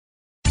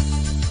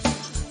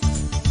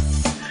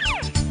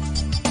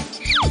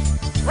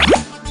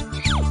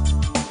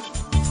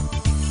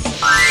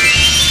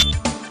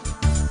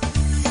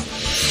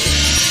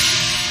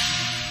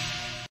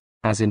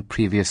As in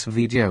previous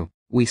video,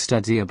 we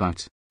study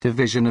about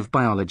division of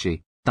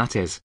biology, that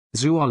is,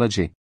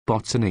 zoology,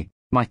 botany,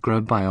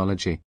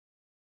 microbiology.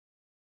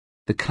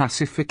 The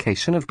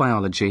classification of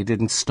biology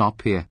didn't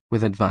stop here.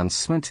 With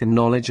advancement in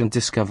knowledge and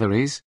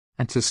discoveries,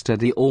 and to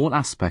study all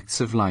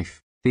aspects of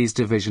life, these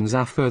divisions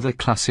are further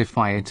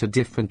classified into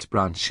different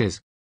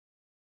branches.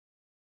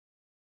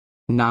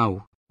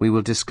 Now, we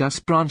will discuss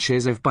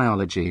branches of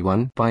biology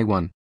one by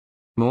one.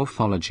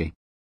 Morphology.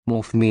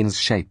 Morph means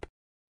shape,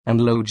 and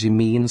logy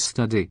means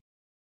study.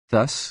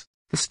 Thus,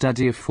 the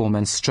study of form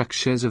and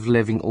structures of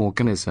living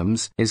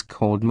organisms is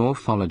called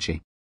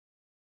morphology.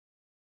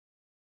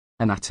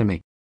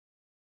 Anatomy.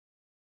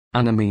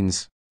 Ana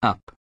means up.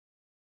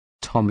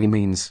 Tomy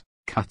means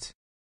cut.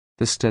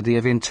 The study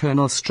of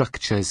internal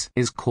structures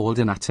is called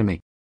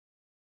anatomy.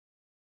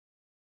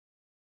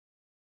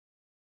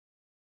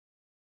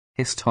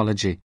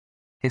 Histology.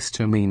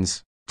 Histo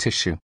means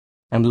tissue,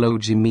 and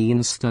logy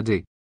means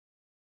study.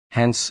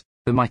 Hence,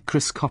 the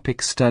microscopic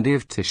study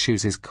of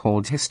tissues is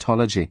called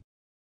histology.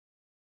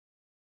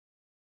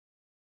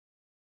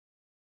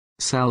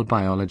 Cell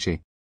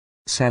biology.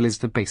 Cell is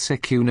the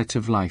basic unit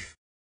of life.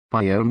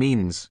 Bio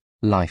means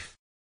life,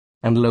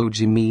 and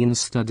logy means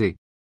study.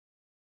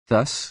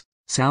 Thus,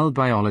 cell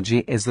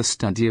biology is the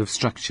study of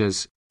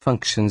structures,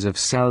 functions of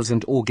cells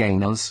and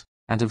organelles,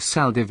 and of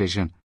cell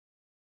division.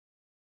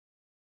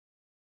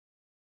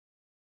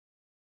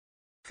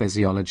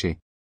 Physiology.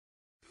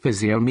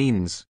 Physio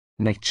means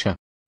nature,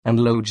 and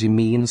logy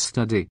means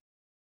study.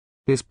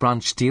 This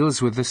branch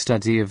deals with the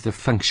study of the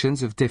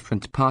functions of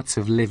different parts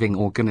of living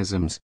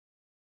organisms.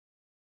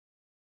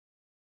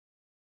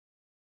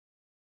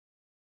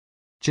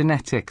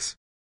 Genetics.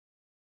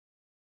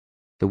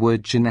 The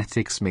word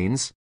genetics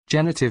means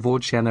genitive or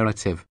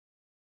generative.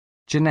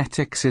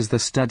 Genetics is the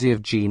study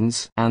of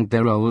genes and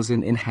their roles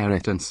in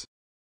inheritance.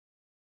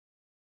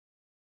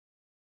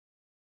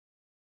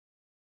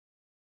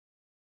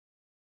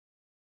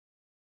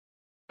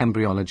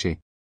 Embryology.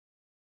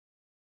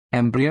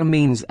 Embryo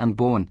means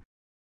unborn,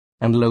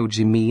 and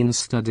logy means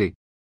study.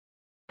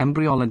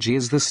 Embryology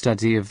is the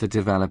study of the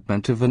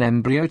development of an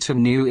embryo to a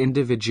new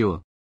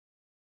individual.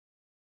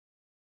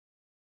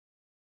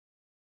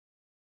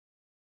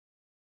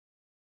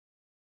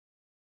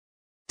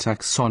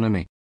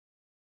 Taxonomy.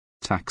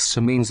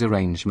 Taxa means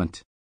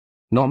arrangement.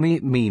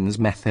 Nomy means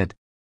method.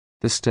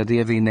 The study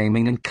of the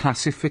naming and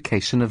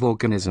classification of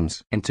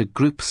organisms into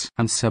groups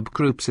and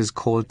subgroups is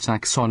called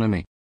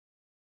taxonomy.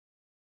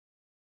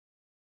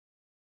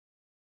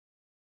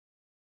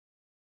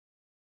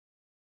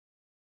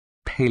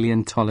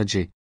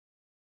 Paleontology.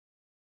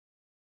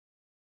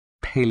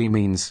 Paleo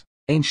means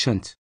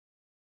ancient.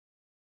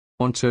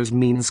 Ontos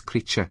means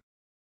creature,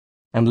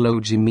 and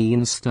logy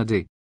means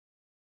study.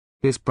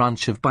 This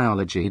branch of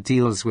biology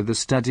deals with the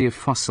study of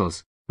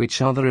fossils,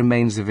 which are the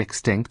remains of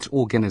extinct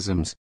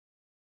organisms.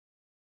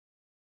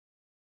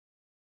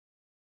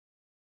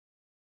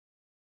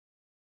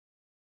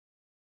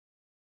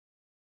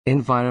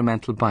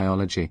 Environmental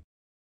biology.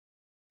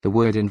 The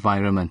word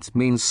environment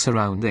means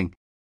surrounding.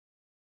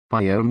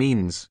 Bio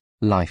means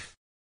life,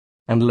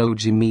 and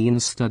logy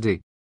means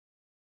study.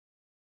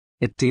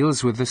 It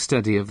deals with the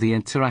study of the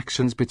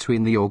interactions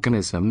between the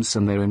organisms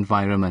and their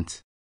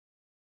environment.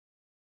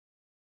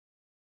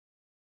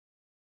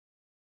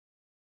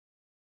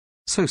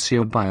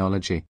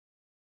 Socio-biology.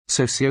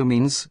 Socio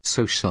means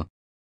social.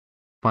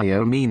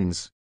 Bio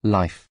means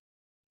life,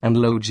 and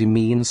logy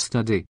means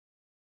study.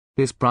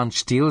 This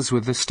branch deals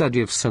with the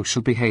study of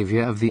social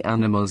behavior of the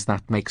animals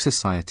that make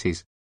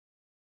societies.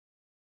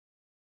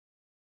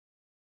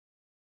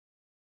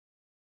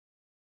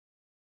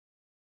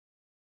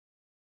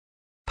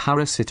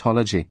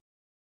 Parasitology.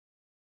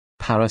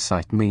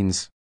 Parasite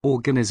means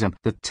organism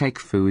that take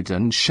food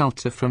and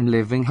shelter from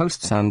living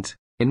hosts and,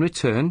 in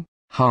return,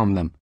 harm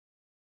them.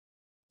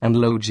 And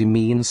logy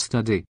means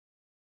study.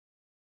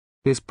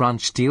 This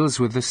branch deals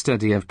with the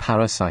study of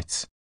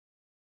parasites.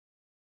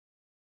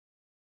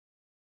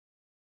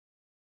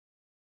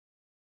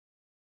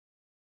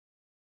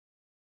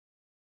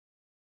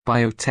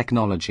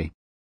 Biotechnology.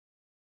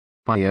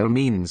 Bio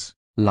means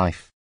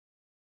life.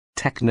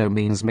 Techno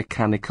means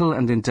mechanical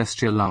and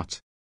industrial art,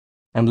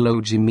 and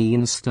logy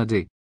means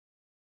study.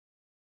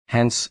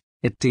 Hence,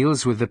 it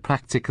deals with the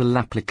practical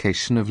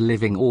application of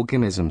living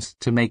organisms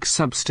to make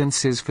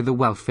substances for the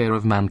welfare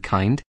of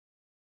mankind.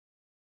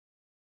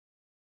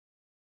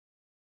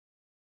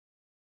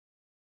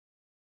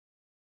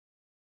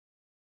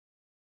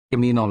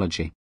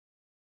 Immunology.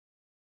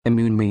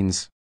 Immune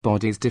means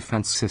body's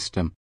defense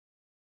system,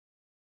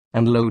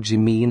 and logy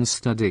means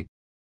study.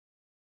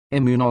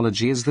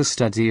 Immunology is the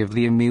study of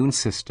the immune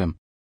system.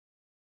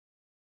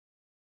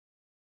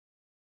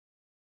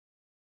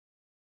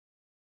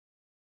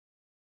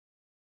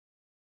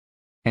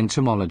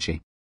 Entomology.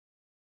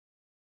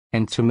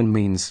 Entomon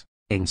means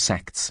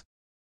insects,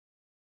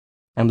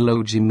 and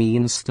logy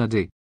means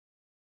study.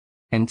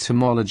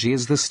 Entomology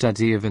is the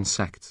study of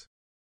insects.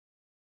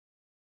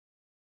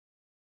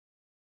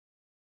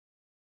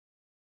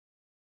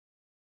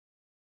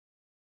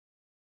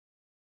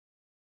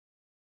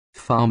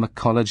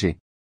 Pharmacology.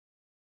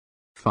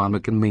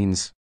 Pharmacon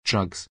means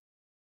drugs,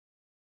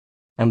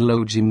 and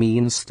logy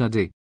means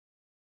study.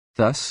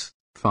 Thus,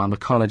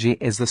 pharmacology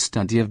is the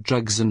study of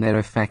drugs and their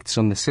effects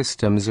on the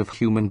systems of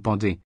human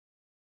body.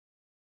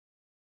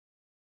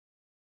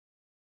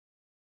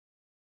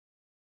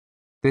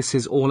 This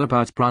is all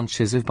about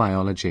branches of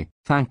biology.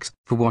 Thanks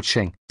for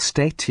watching.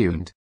 Stay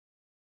tuned.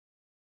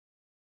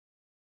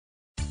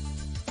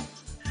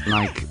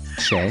 Like,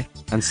 share,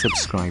 and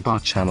subscribe our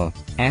channel,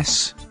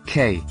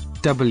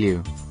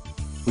 SKW.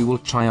 We will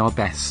try our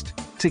best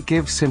to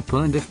give simple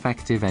and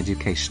effective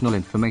educational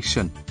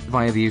information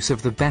via the use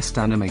of the best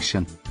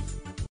animation.